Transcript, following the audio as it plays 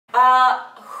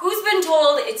Who's been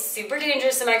told it's super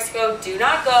dangerous in Mexico? Do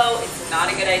not go. It's not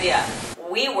a good idea.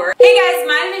 We were. Hey guys,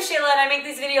 my name is Shayla and I make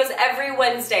these videos every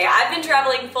Wednesday. I've been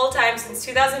traveling full-time since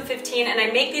 2015 and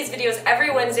I make these videos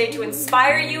every Wednesday to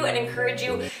inspire you and encourage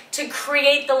you to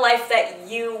create the life that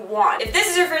you want. If this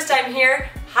is your first time here,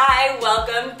 hi,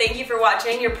 welcome. Thank you for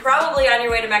watching. You're probably on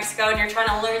your way to Mexico and you're trying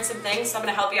to learn some things, so I'm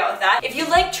gonna help you out with that. If you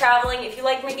like traveling, if you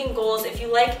like making goals, if you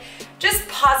like just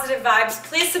positive vibes,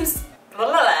 please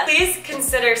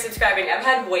consider subscribing. I've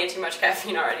had way too much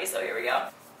caffeine already, so here we go.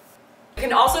 You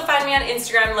can also find me on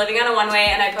Instagram, living on a one-way,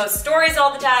 and I post stories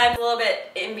all the time, a little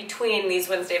bit in between these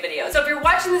Wednesday videos. So if you're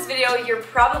watching this video, you're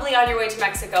probably on your way to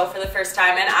Mexico for the first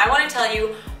time, and I want to tell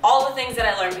you all the things that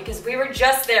I learned because we were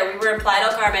just there. We were in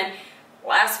Playa, Carmen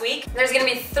last week. There's gonna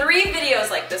be 3 videos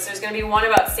like this. There's gonna be one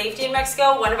about safety in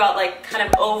Mexico, one about like kind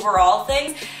of overall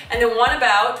things, and then one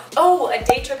about, a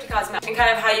day trip to Cozumel and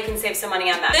kind of how you can save some money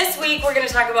on that. This week, we're gonna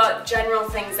talk about general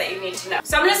things that you need to know.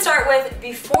 So I'm gonna start with,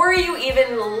 before you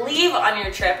even leave on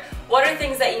your trip, what are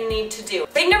things that you need to do?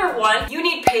 Thing number 1, you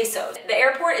need pesos. The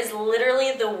airport is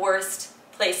literally the worst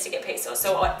place to get pesos.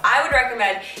 So what I would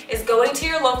recommend is going to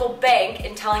your local bank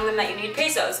and telling them that you need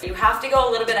pesos. You have to go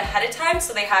a little bit ahead of time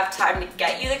so they have time to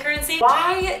get you the currency.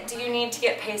 Why do you need to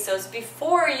get pesos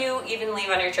before you even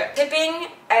leave on your trip? Tipping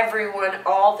everyone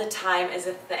all the time is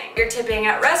a thing. You're tipping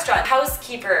at restaurant,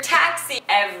 housekeeper, taxi,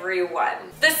 everyone.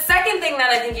 The second thing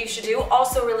that I think you should do,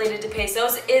 also related to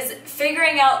pesos, is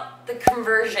figuring out the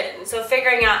conversion. So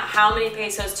figuring out how many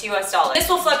pesos to US dollars. This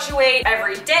will fluctuate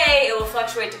every day. It will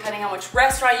fluctuate depending on which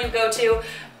restaurant you go to,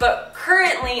 but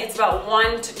currently it's about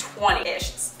 1 to 20-ish.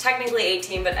 It's technically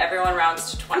 18, but everyone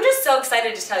rounds to 20. I'm just so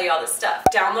excited to tell you all this stuff.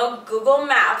 Download Google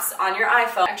Maps on your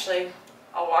iPhone. Actually,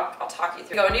 I'll talk you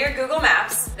through. Go into your Google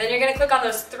Maps, then you're gonna click on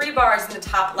those 3 bars in the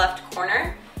top left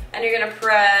corner, and you're gonna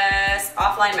press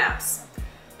Offline Maps.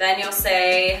 Then you'll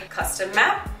say Custom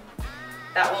Map.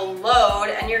 That will load,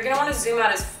 and you're gonna wanna zoom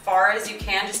out as far as you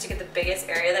can just to get the biggest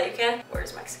area that you can.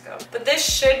 Where's Mexico? But this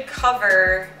should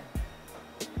cover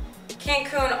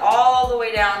Cancun all the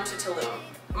way down to Tulum.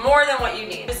 More than what you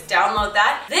need. Just download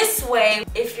that. This way,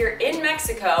 if you're in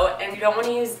Mexico and you don't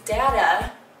wanna use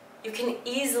data, you can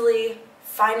easily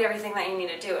find everything that you need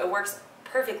to do. It works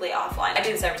perfectly offline. I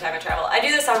do this every time I travel. I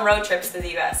do this on road trips to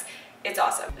the US. It's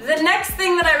awesome. The next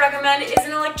thing that I recommend is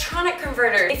an electronic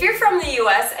converter. If you're from the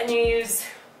US and you use,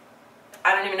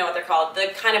 I don't even know what they're called,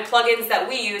 the kind of plugins that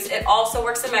we use, it also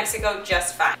works in Mexico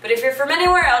just fine. But if you're from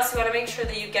anywhere else, you want to make sure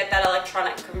that you get that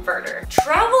electronic converter.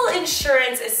 Travel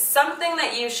insurance is something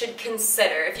that you should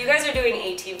consider. If you guys are doing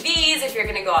ATVs, if you're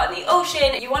going to go out in the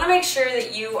ocean, you want to make sure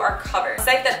that you are covered. A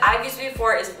site that I've used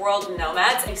before is World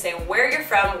Nomads, and you say where you're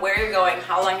from, where you're going,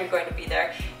 how long you're going to be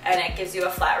there, and it gives you a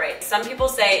flat rate. Some people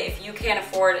say if you can't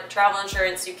afford travel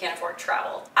insurance, you can't afford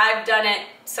travel. I've done it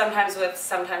sometimes with,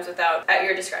 sometimes without, at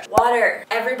your discretion. Water.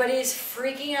 Everybody's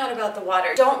freaking out about the water.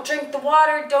 Don't drink the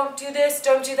water, don't do this,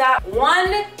 don't do that.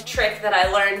 One trick that I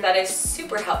learned that is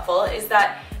super helpful is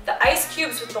that the ice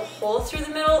cubes with the hole through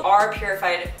the middle are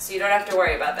purified, so you don't have to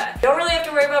worry about that. You don't really have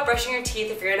to worry about brushing your teeth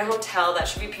if you're in a hotel. That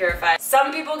should be purified.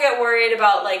 Some people get worried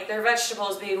about like their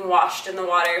vegetables being washed in the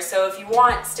water, so if you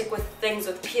want, stick with things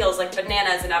with peels like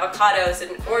bananas and avocados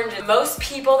and oranges. Most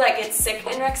people that get sick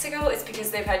in Mexico is because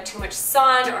they've had too much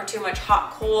sun or too much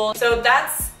hot cold, so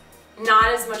that's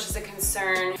not as much as a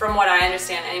concern from what I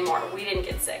understand anymore. We didn't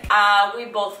get sick. We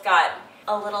both got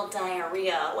a little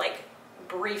diarrhea, like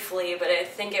briefly, but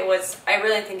I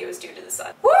really think it was due to the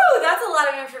sun. Woo, that's a lot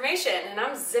of information, and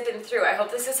I'm zipping through. I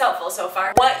hope this is helpful so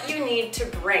far. What you need to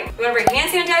bring. You wanna bring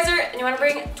hand sanitizer, and you wanna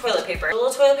bring toilet paper. A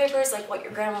little toilet paper is like what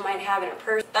your grandma might have in her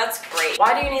purse. That's great.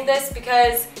 Why do you need this?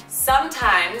 Because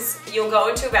sometimes you'll go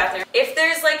into a bathroom. If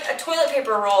there's like a toilet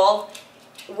paper roll,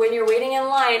 when you're waiting in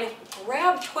line,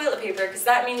 grab toilet paper because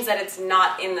that means that it's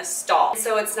not in the stall.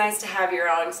 So it's nice to have your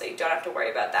own so you don't have to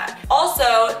worry about that.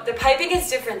 Also, the piping is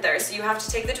different there, so you have to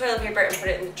take the toilet paper and put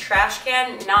it in the trash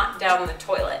can, not down the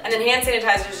toilet. And then hand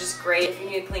sanitizer is just great if you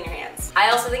need to clean your hands.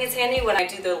 I also think it's handy when I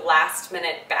do the last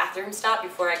minute bathroom stop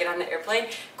before I get on the airplane.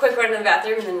 Quick run to the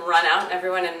bathroom and then run out, and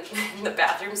everyone in the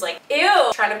bathroom's like,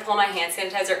 ew! Trying to pull my hand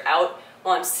sanitizer out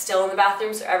while I'm still in the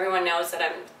bathroom so everyone knows that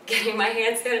I'm getting my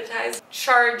hand sanitized.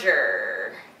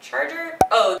 Charger.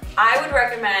 Oh, I would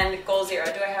recommend Goal Zero.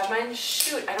 Do I have mine?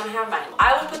 Shoot, I don't have mine.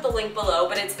 I will put the link below,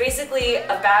 but it's basically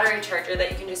a battery charger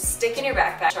that you can just stick in your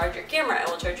backpack. Charge your camera, it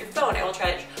will charge your phone, it will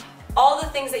charge all the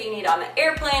things that you need on the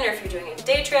airplane or if you're doing a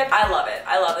day trip. I love it.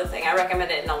 I love the thing. I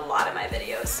recommend it in a lot of my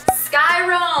videos. Sky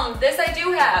Roam. This I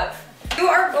do have. You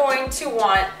are going to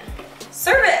want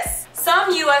service.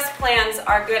 Some US plans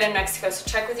are good in Mexico, so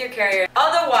check with your carrier.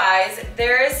 Otherwise,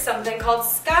 there is something called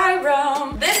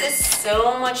Skyroam. This is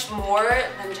so much more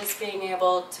than just being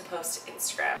able to post to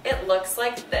Instagram. It looks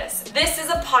like this. This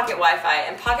is a pocket Wi-Fi,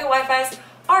 and pocket Wi-Fis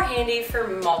are handy for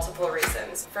multiple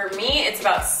reasons. For me, it's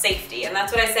about safety, and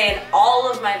that's what I say in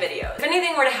all of my videos. If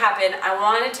anything were to happen, I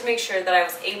wanted to make sure that I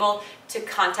was able to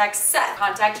contact Seth,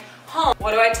 contact home.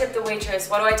 What do I tip the waitress?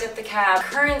 What do I tip the cab?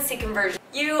 Currency conversion.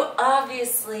 You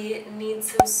obviously need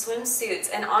some swimsuits,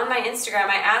 and on my Instagram,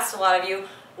 I asked a lot of you,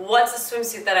 what's a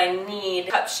swimsuit that I need?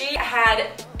 CUPSHE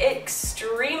had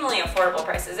extremely affordable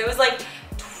prices. It was like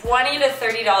 $20 to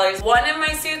 $30. One of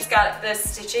my suits the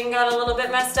stitching got a little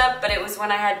bit messed up, but it was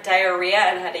when I had diarrhea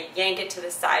and I had to yank it to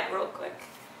the side real quick.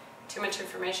 Too much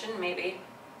information, maybe.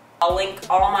 I'll link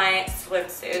all my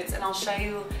swimsuits and I'll show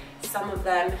you some of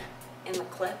them in the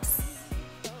clips.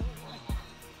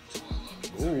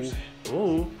 Ooh,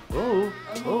 ooh, ooh,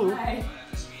 ooh,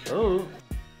 ooh.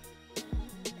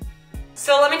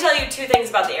 So let me tell you two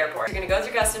things about the airport. You're gonna go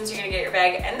through customs, you're gonna get your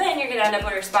bag, and then you're gonna end up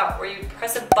at a spot where you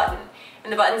press a button.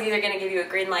 And the button's either gonna give you a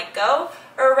green light, go,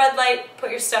 or a red light,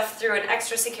 put your stuff through an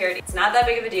extra security. It's not that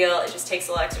big of a deal, it just takes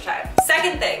a little extra time.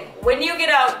 Second thing, when you get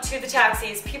out to the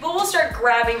taxis, people will start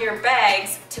grabbing your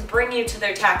bags to bring you to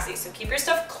their taxi. So keep your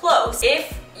stuff close.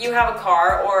 If you have a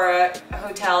car or a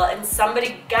hotel and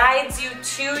somebody guides you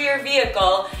to your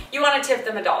vehicle, you want to tip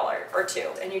them $1 or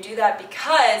 $2. And you do that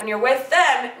because when you're with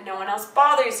them, no one else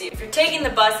bothers you. If you're taking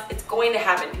the bus, it's going to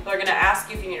happen. People are going to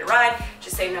ask you if you need a ride,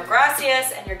 just say no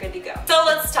gracias and you're good to go. So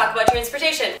let's talk about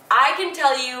transportation. I can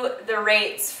tell you the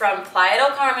rates from Playa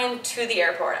del Carmen to the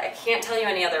airport. I can't tell you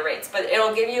any other rates, but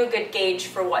it'll give you a good gauge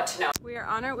for what to know. We are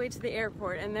on our way to the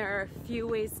airport and there are a few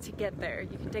ways to get there.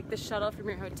 You can take the shuttle from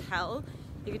your hotel,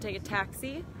 you can take a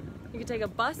taxi, you can take a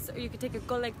bus, or you can take a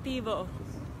colectivo.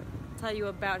 I'll tell you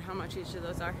about how much each of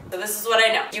those are. So this is what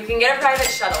I know. You can get a private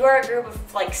shuttle. If you are a group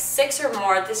of like 6 or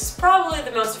more, this is probably the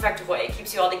most effective way. It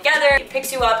keeps you all together, it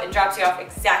picks you up and drops you off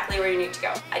exactly where you need to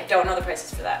go. I don't know the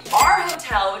prices for that. Our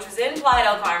hotel, which was in Playa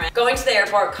del Carmen, going to the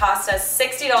airport cost us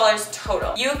 $60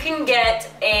 total. You can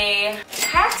get a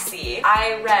taxi,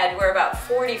 I read, were about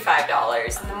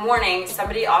 $45. In the morning,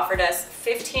 somebody offered us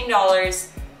 $15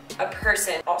 a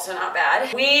person, also not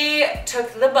bad. We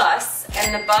took the bus,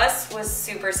 and the bus was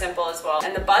super simple as well.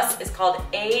 And the bus is called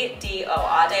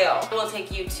ADO. It will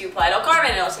take you to Playa del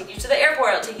Carmen, it'll take you to the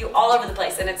airport, it'll take you all over the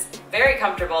place, and it's very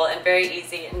comfortable and very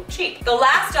easy and cheap. The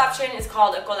last option is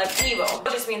called a colectivo,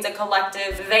 which just means a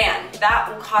collective van. That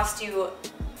will cost you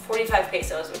 45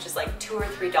 pesos, which is like $2 or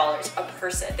 $3 a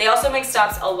person. They also make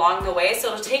stops along the way,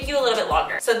 so it'll take you a little bit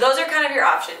longer. So those are kind of your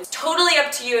options. Totally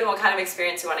up to you and what kind of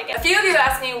experience you want to get. A few of you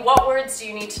asked me, what words do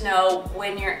you need to know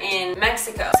when you're in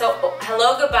Mexico? So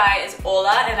hello, goodbye is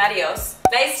hola and adios.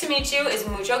 Nice to meet you is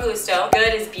mucho gusto.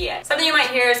 Good is bien. Something you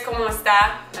might hear is como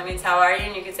está. That means how are you,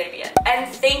 and you can say bien.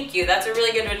 And thank you, that's a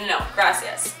really good one to know.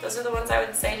 Gracias. Those are the ones I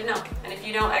would say to know. And if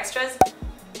you know extras,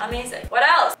 amazing. What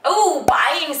else? Oh,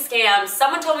 buying scams.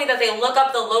 Someone told me that they look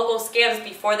up the local scams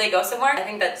before they go somewhere. I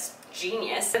think that's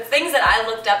genius. The things that I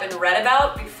looked up and read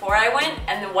about before I went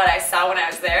and then what I saw when I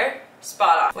was there,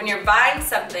 spot on. When you're buying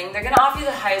something, they're gonna offer you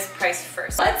the highest price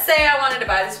first. Let's say I wanted to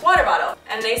buy this water bottle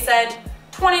and they said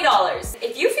 $20.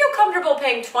 If you feel comfortable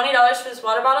paying $20 for this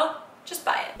water bottle, just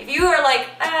buy it. If you are like,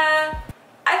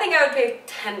 I think I would pay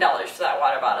 $10 for that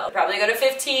water bottle. Probably go to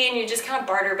 15, you just kind of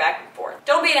barter back and forth.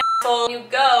 Don't be an asshole. When you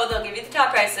go, they'll give you the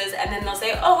top prices and then they'll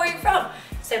say, oh, where are you from?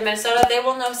 Say Minnesota, they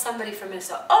will know somebody from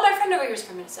Minnesota. Oh, my friend over here is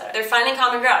from Minnesota. They're finding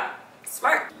common ground.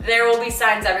 Smart. There will be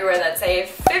signs everywhere that say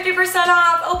 50%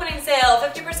 off opening sale,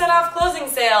 50% off closing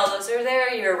sale. Those are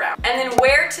there year round. And then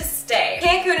where to stay.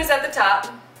 Cancun is at the top.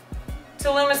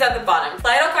 Tulum is at the bottom.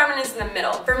 Playa del Carmen is in the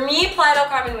middle. For me, Playa del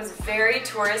Carmen was very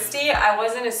touristy. I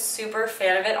wasn't a super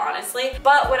fan of it, honestly.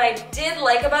 But what I did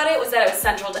like about it was that it was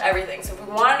central to everything. So if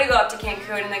we wanted to go up to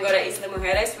Cancun and then go to Isla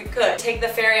Mujeres, we could. Take the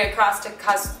ferry across to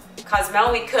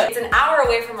Cozumel, we could. It's an hour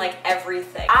away from like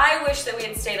everything. I wish that we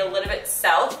had stayed a little bit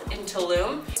south in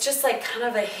Tulum. It's just like kind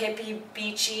of a hippie,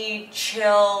 beachy,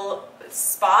 chill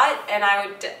spot, and I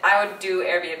would do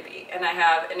Airbnb, and I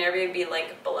have an Airbnb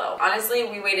link below. Honestly,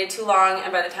 we waited too long,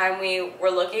 and by the time we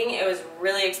were looking, it was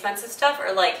really expensive stuff,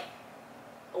 or like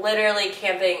literally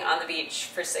camping on the beach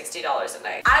for $60 a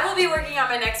night. I will be working on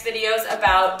my next videos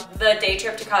about the day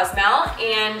trip to Cozumel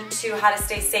and to how to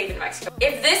stay safe in Mexico.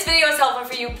 If this video is helpful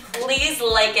for you, please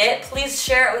like it. Please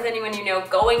share it with anyone you know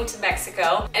going to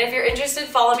Mexico. And if you're interested,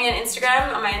 follow me on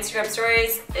Instagram. On my Instagram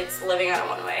stories, it's living on a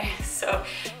one-way. So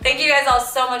thank you guys all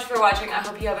so much for watching. I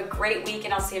hope you have a great week,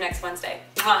 and I'll see you next Wednesday.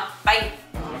 Bye.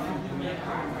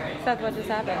 Seth, what just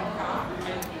happened?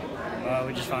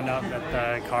 We just found out that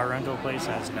the car rental place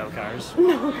has no cars.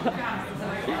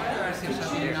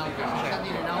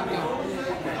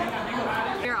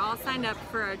 You're all signed up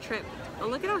for a trip. Oh,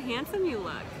 look at how handsome you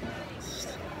look.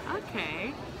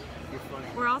 Okay.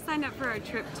 We're all signed up for a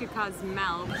trip to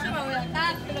Cozumel. What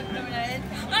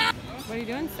are you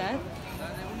doing, Seth?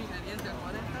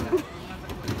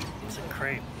 It's a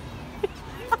crepe.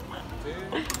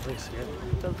 Looks good.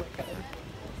 Does look good.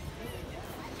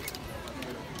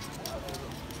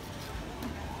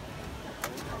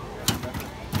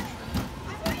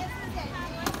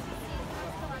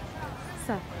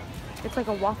 Seth, it's like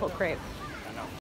a waffle crepe.